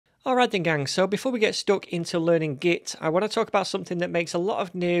Alright then gang, so before we get stuck into learning Git, I want to talk about something that makes a lot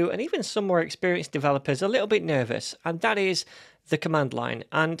of new and even some more experienced developers a little bit nervous, and that is the command line.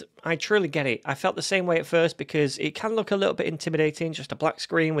 And I truly get it. I felt the same way at first because it can look a little bit intimidating, just a black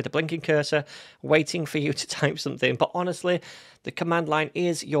screen with a blinking cursor waiting for you to type something. But honestly, the command line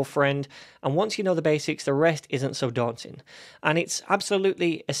is your friend, and once you know the basics, the rest isn't so daunting. And it's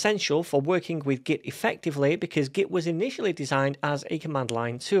absolutely essential for working with Git effectively because Git was initially designed as a command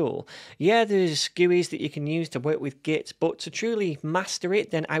line tool. Yeah, there's GUIs that you can use to work with Git, but to truly master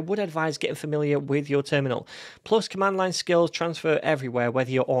it, then I would advise getting familiar with your terminal. Plus, command line skills transfer everywhere, whether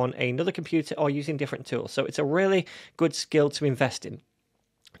you're on another computer or using different tools. So it's a really good skill to invest in.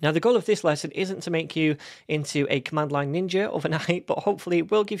 Now, the goal of this lesson isn't to make you into a command line ninja overnight, but hopefully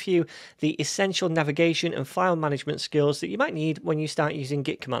it will give you the essential navigation and file management skills that you might need when you start using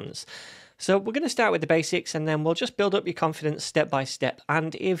Git commands. So we're going to start with the basics and then we'll just build up your confidence step by step.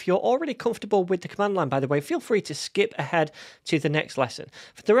 And if you're already comfortable with the command line, by the way, feel free to skip ahead to the next lesson.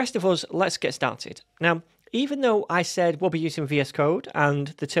 For the rest of us, let's get started. Now, even though I said we'll be using VS Code and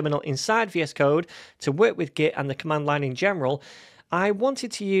the terminal inside VS Code to work with Git and the command line in general, I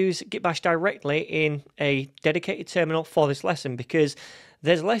wanted to use Git Bash directly in a dedicated terminal for this lesson because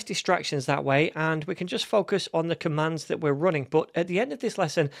there's less distractions that way and we can just focus on the commands that we're running. But at the end of this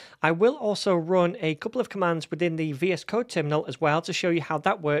lesson, I will also run a couple of commands within the VS Code terminal as well to show you how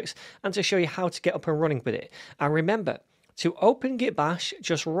that works and to show you how to get up and running with it. And remember, to open Git Bash,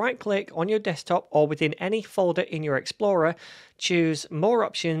 just right-click on your desktop or within any folder in your Explorer, choose More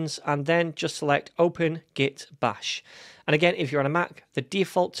Options, and then just select Open Git Bash. And again, if you're on a Mac, the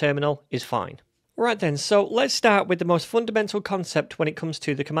default terminal is fine. Right then, so let's start with the most fundamental concept when it comes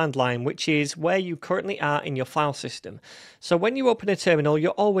to the command line, which is where you currently are in your file system. So when you open a terminal,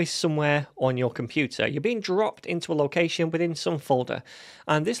 you're always somewhere on your computer. You're being dropped into a location within some folder.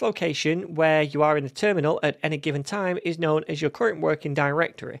 And this location, where you are in the terminal at any given time, is known as your current working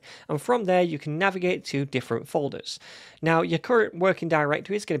directory. And from there, you can navigate to different folders. Now, your current working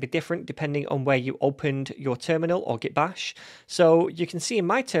directory is going to be different depending on where you opened your terminal or Git Bash. So you can see in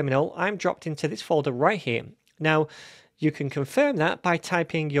my terminal, I'm dropped into this folder right here. Now, you can confirm that by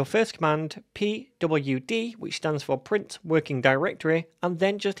typing your first command, pwd, which stands for print working directory, and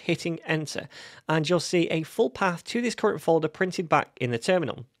then just hitting enter. And you'll see a full path to this current folder printed back in the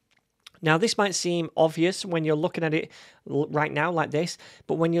terminal. Now, this might seem obvious when you're looking at it right now like this,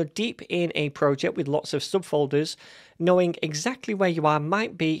 but when you're deep in a project with lots of subfolders, knowing exactly where you are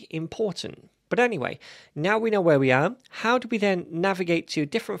might be important. But anyway, now we know where we are. How do we then navigate to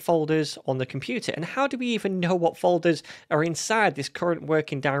different folders on the computer? And how do we even know what folders are inside this current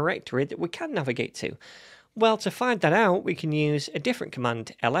working directory that we can navigate to? Well, to find that out, we can use a different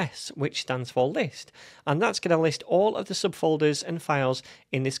command, ls, which stands for list. And that's going to list all of the subfolders and files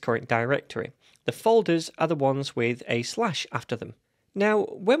in this current directory. The folders are the ones with a slash after them. Now,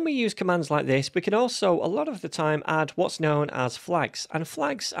 when we use commands like this, we can also, a lot of the time, add what's known as flags. And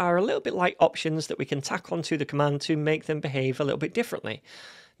flags are a little bit like options that we can tack onto the command to make them behave a little bit differently.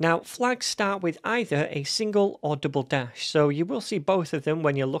 Now, flags start with either a single or double dash, so you will see both of them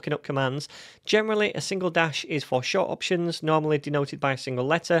when you're looking up commands. Generally, a single dash is for short options, normally denoted by a single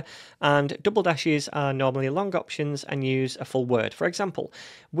letter, and double dashes are normally long options and use a full word. For example,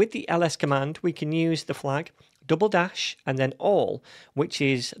 with the ls command, we can use the flag double dash and then all, which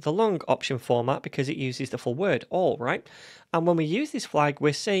is the long option format because it uses the full word all, right? And when we use this flag,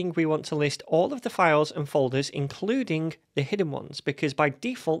 we're saying we want to list all of the files and folders, including the hidden ones, because by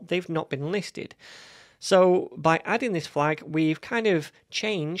default, they've not been listed. So by adding this flag, we've kind of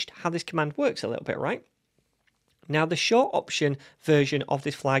changed how this command works a little bit, right? Now, the short option version of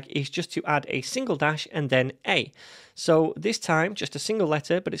this flag is just to add a single dash and then a. So this time, just a single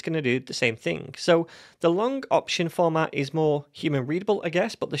letter, but it's going to do the same thing. So the long option format is more human readable, I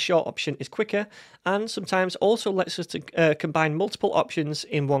guess, but the short option is quicker and sometimes also lets us to combine multiple options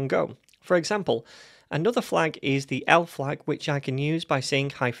in one go. For example, another flag is the L flag, which I can use by saying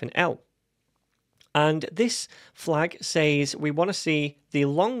 -L. And this flag says we want to see the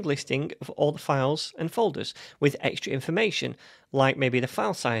long listing of all the files and folders with extra information, like maybe the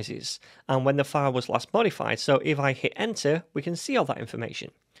file sizes and when the file was last modified. So if I hit enter, we can see all that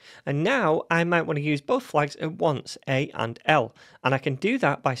information. And now I might want to use both flags at once, A and L. And I can do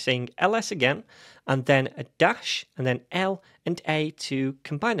that by saying ls again, and then a dash, and then L and A to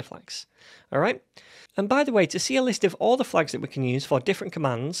combine the flags. All right. And by the way, to see a list of all the flags that we can use for different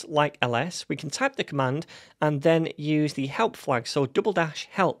commands like ls, we can type the command and then use the help flag, so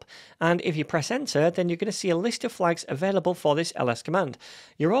 ~help. And if you press enter, then you're going to see a list of flags available for this ls command.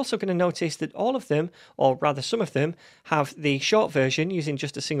 You're also going to notice that all of them, or rather some of them, have the short version using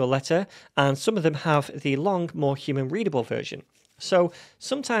just a single letter, and some of them have the long, more human readable version. So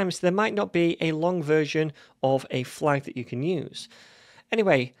sometimes there might not be a long version of a flag that you can use.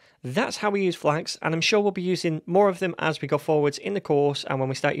 Anyway, that's how we use flags, and I'm sure we'll be using more of them as we go forwards in the course and when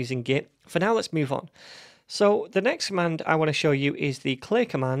we start using Git. For now, let's move on. So the next command I want to show you is the clear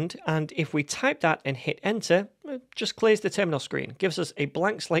command, and if we type that and hit enter, it just clears the terminal screen, gives us a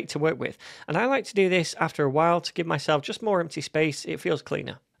blank slate to work with. And I like to do this after a while to give myself just more empty space. It feels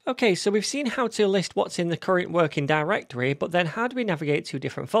cleaner. Okay, so we've seen how to list what's in the current working directory, but then how do we navigate to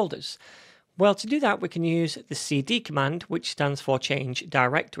different folders? Well, to do that, we can use the cd command, which stands for change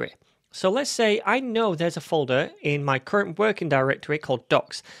directory. So let's say I know there's a folder in my current working directory called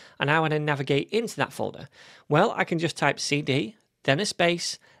docs, and I want to navigate into that folder. Well, I can just type cd, then a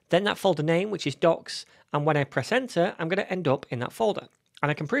space, then that folder name, which is docs, and when I press enter, I'm going to end up in that folder. And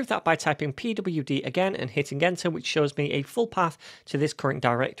I can prove that by typing pwd again and hitting enter, which shows me a full path to this current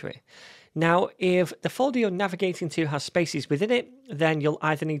directory. Now, if the folder you're navigating to has spaces within it, then you'll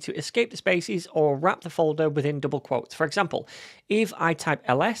either need to escape the spaces or wrap the folder within double quotes. For example, if I type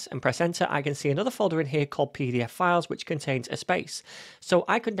ls and press enter, I can see another folder in here called PDF files, which contains a space. So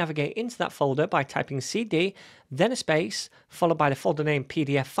I could navigate into that folder by typing cd, then a space, followed by the folder name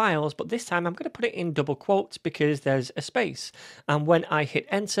PDF files, but this time I'm going to put it in double quotes because there's a space. And when I hit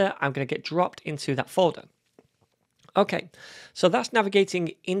enter, I'm going to get dropped into that folder. Okay, so that's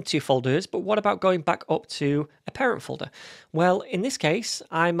navigating into folders, but what about going back up to a parent folder? Well, in this case,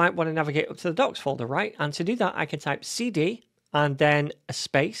 I might want to navigate up to the docs folder, right? And to do that, I can type cd and then a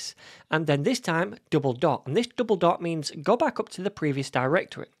space, and then this time double dot. And this double dot means go back up to the previous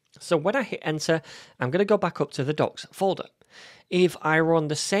directory. So when I hit enter, I'm going to go back up to the docs folder. If I run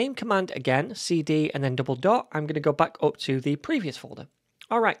the same command again, cd and then double dot, I'm going to go back up to the previous folder.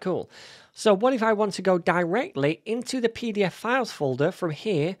 All right, cool. So what if I want to go directly into the PDF files folder from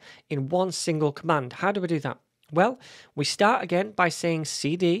here in one single command? How do we do that? Well, we start again by saying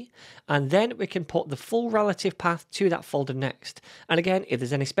cd, and then we can put the full relative path to that folder next. And again, if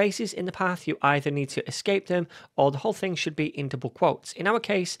there's any spaces in the path, you either need to escape them or the whole thing should be in double quotes. In our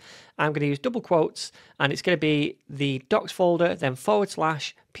case, I'm going to use double quotes, and it's going to be the docs folder, then /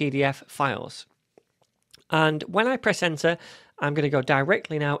 PDF files. And when I press enter, I'm going to go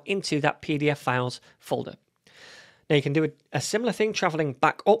directly now into that PDF files folder. Now you can do a similar thing traveling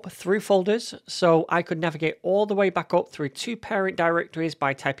back up through folders. So I could navigate all the way back up through two parent directories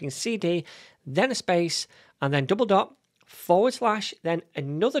by typing cd, then a space, and then double dot, /, then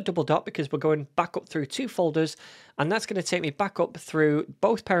another double dot because we're going back up through two folders. And that's going to take me back up through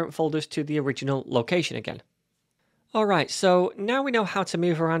both parent folders to the original location again. All right, so now we know how to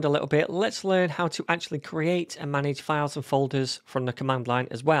move around a little bit. Let's learn how to actually create and manage files and folders from the command line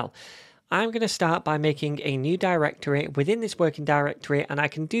as well. I'm going to start by making a new directory within this working directory, and I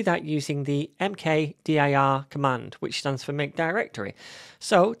can do that using the mkdir command, which stands for make directory.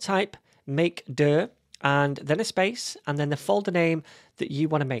 So type make dir and then a space and then the folder name that you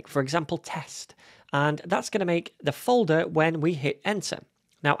want to make, for example, test. And that's going to make the folder when we hit enter.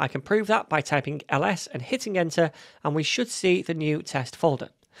 Now I can prove that by typing ls and hitting enter, and we should see the new test folder.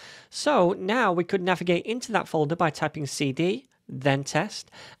 So now we could navigate into that folder by typing cd, then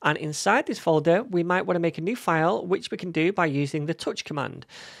test, and inside this folder we might want to make a new file, which we can do by using the touch command.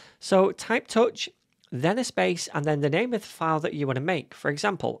 So type touch, then a space, and then the name of the file that you want to make. For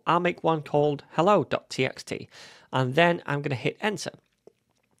example, I'll make one called hello.txt, and then I'm going to hit enter.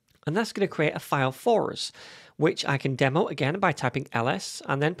 And that's going to create a file for us, which I can demo again by typing ls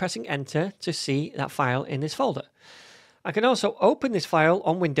and then pressing enter to see that file in this folder. I can also open this file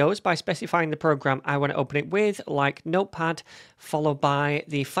on Windows by specifying the program I want to open it with, like Notepad, followed by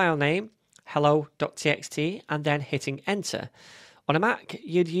the file name, hello.txt, and then hitting enter. On a Mac,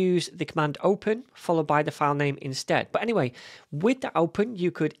 you'd use the command open, followed by the file name instead. But anyway, with that open, you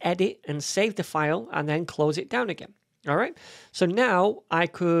could edit and save the file and then close it down again. All right, so now I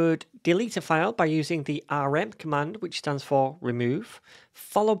could delete a file by using the rm command, which stands for remove,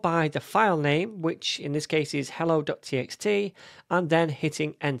 followed by the file name, which in this case is hello.txt, and then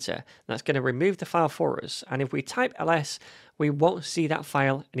hitting enter. That's going to remove the file for us. And if we type ls, we won't see that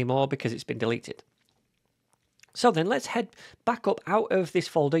file anymore because it's been deleted. So then let's head back up out of this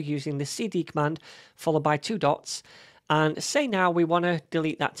folder using the cd command, followed by two dots, and say now we want to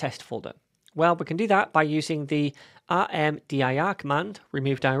delete that test folder. Well, we can do that by using the rmdir command,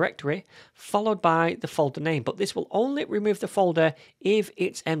 remove directory, followed by the folder name. But this will only remove the folder if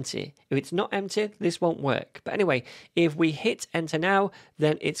it's empty. If it's not empty, this won't work. But anyway, if we hit enter now,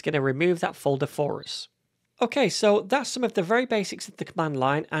 then it's going to remove that folder for us. Okay, so that's some of the very basics of the command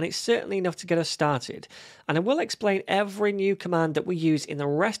line, and it's certainly enough to get us started. And I will explain every new command that we use in the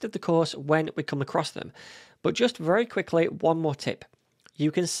rest of the course when we come across them. But just very quickly, one more tip. You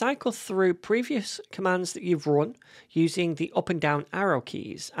can cycle through previous commands that you've run using the up and down arrow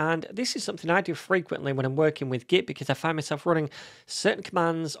keys. And this is something I do frequently when I'm working with Git because I find myself running certain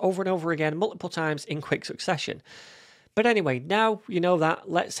commands over and over again multiple times in quick succession. But anyway, now you know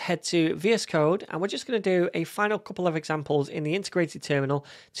that, let's head to VS Code, and we're just going to do a final couple of examples in the integrated terminal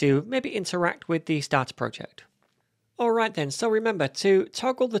to maybe interact with the starter project. Alright then, so remember, to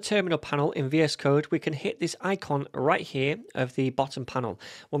toggle the terminal panel in VS Code, we can hit this icon right here of the bottom panel.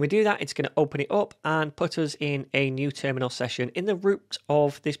 When we do that, it's going to open it up and put us in a new terminal session in the root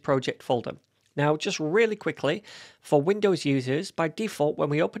of this project folder. Now, just really quickly, for Windows users, by default, when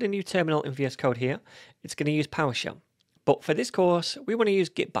we open a new terminal in VS Code here, it's going to use PowerShell. But for this course, we want to use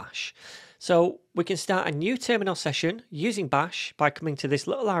Git Bash. So we can start a new terminal session using Bash by coming to this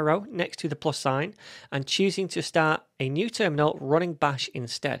little arrow next to the plus sign and choosing to start a new terminal running Bash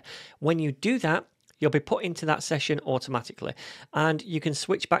instead. When you do that, you'll be put into that session automatically. And you can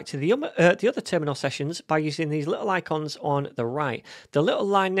switch back to the other terminal sessions by using these little icons on the right. The little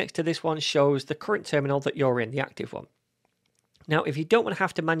line next to this one shows the current terminal that you're in, the active one. Now, if you don't want to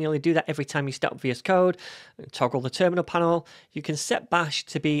have to manually do that every time you start VS Code and toggle the terminal panel, you can set Bash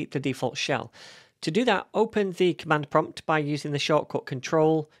to be the default shell. To do that, open the command prompt by using the shortcut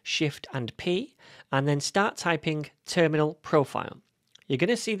Control, Shift and P, and then start typing terminal profile. You're going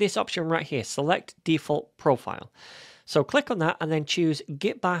to see this option right here, select default profile. So click on that and then choose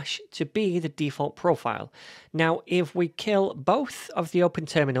Git Bash to be the default profile. Now, if we kill both of the open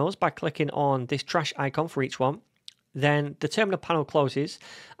terminals by clicking on this trash icon for each one, then the terminal panel closes,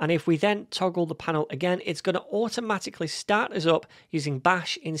 and if we then toggle the panel again, it's going to automatically start us up using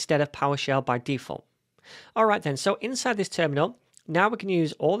Bash instead of PowerShell by default. Alright then, so inside this terminal, now we can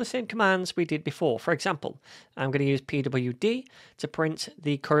use all the same commands we did before. For example, I'm going to use pwd to print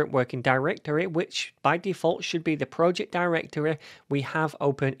the current working directory, which by default should be the project directory we have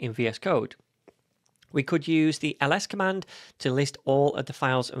open in VS Code. We could use the ls command to list all of the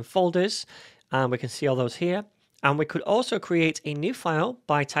files and folders, and we can see all those here. And we could also create a new file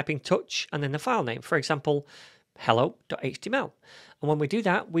by typing touch and then the file name, for example, hello.html. And when we do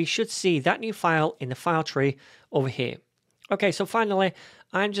that, we should see that new file in the file tree over here. Okay, so finally,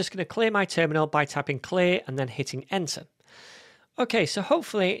 I'm just going to clear my terminal by typing clear and then hitting enter. Okay, so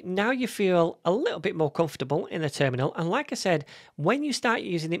hopefully now you feel a little bit more comfortable in the terminal. And like I said, when you start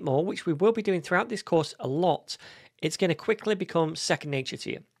using it more, which we will be doing throughout this course a lot, it's going to quickly become second nature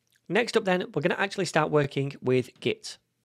to you. Next up then, we're going to actually start working with Git.